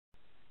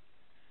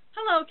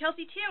Hello,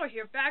 Kelsey Taylor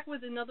here, back with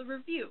another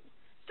review.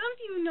 Some of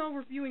you know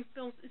reviewing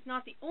films is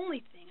not the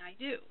only thing I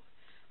do.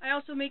 I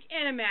also make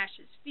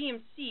animashes,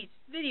 VMCs,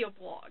 video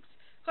blogs,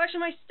 collection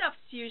my stuff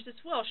series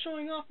as well,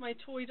 showing off my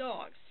toy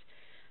dogs.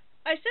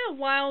 I said a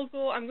while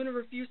ago I'm going to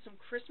review some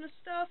Christmas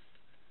stuff.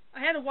 I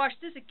had to watch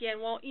this again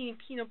while eating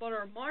peanut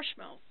butter and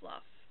marshmallow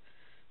fluff.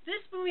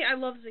 This movie I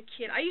loved as a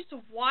kid. I used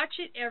to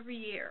watch it every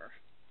year.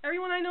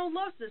 Everyone I know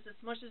loves this as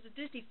much as the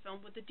Disney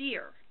film with the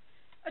deer.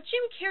 A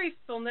Jim Carrey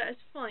film that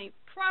is funny,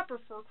 proper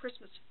for a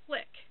Christmas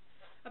flick,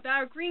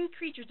 about a green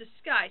creature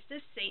disguised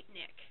as Saint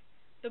Nick.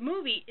 The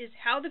movie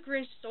is How the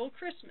Grinch Stole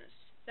Christmas.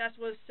 That's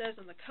what it says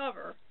on the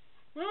cover.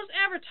 When it was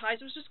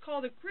advertised, it was just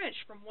called The Grinch,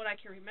 from what I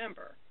can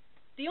remember.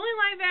 The only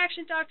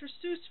live-action Dr.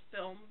 Seuss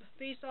film,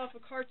 based off a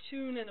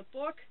cartoon and a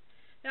book,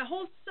 that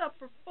holds up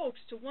for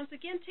folks to once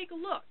again take a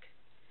look.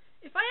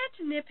 If I had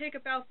to nitpick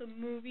about the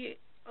movie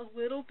a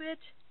little bit,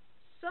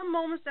 some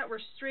moments that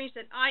were strange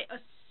that I, a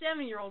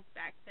 7-year-old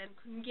back then,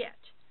 couldn't get.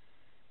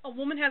 A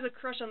woman has a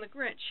crush on the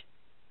Grinch.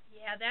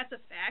 Yeah, that's a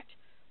fact,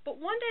 but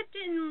one that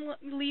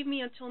didn't leave me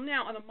until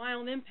now on a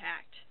mild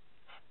impact.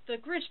 The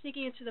Grinch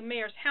sneaking into the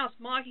mayor's house,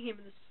 mocking him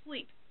in his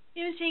sleep,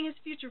 imitating his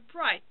future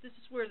bride. This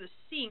is where the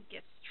scene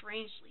gets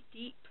strangely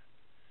deep.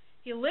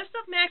 He lifts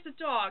up Max the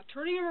dog,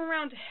 turning him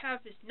around to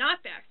have his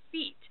not back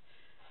feet,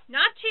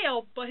 not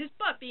tail, but his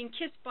butt being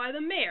kissed by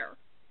the mayor.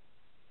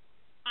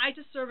 I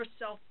deserve a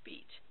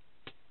self-beat.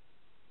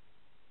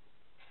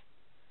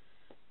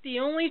 The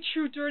only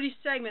true dirty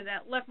segment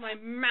that left my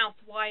mouth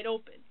wide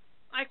open.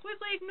 I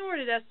quickly ignored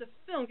it as the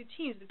film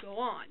continues to go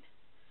on.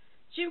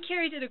 Jim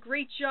Carrey did a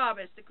great job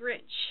as the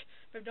Grinch,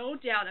 but no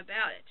doubt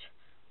about it.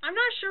 I'm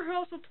not sure who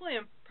else will play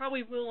him.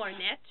 Probably Will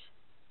Arnett.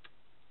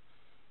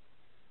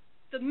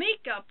 The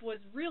makeup was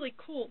really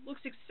cool.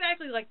 Looks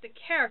exactly like the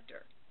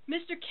character.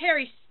 Mr.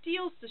 Carrey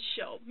steals the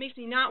show. Makes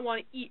me not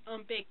want to eat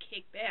unbaked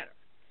cake batter.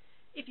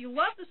 If you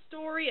love the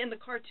story and the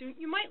cartoon,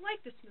 you might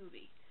like this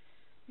movie.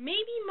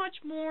 Maybe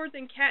much more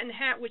than Cat in the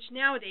Hat, which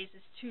nowadays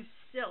is too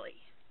silly.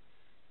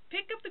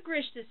 Pick up The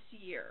Grinch this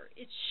year.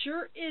 It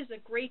sure is a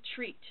great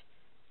treat.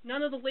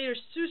 None of the later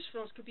Seuss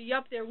films could be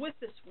up there with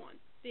this one.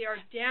 They are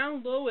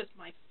down low as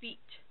my feet.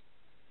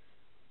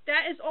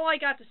 That is all I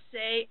got to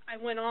say. I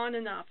went on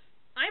enough.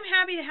 I'm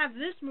happy to have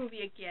this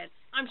movie again.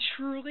 I'm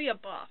truly a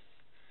buff.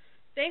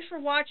 Thanks for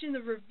watching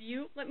the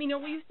review. Let me know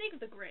what you think of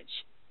The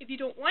Grinch. If you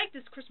don't like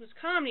this Christmas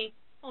comedy,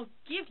 I'll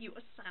give you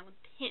a silent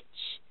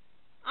pinch.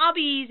 I'll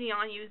be easy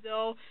on you,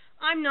 though.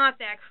 I'm not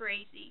that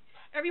crazy.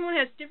 Everyone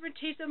has different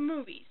tastes of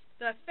movies.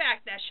 The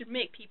fact that should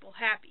make people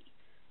happy.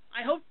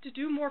 I hope to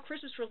do more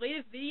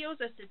Christmas-related videos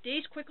as the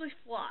days quickly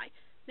fly.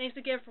 Thanks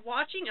again for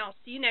watching, and I'll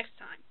see you next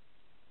time.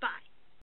 Bye.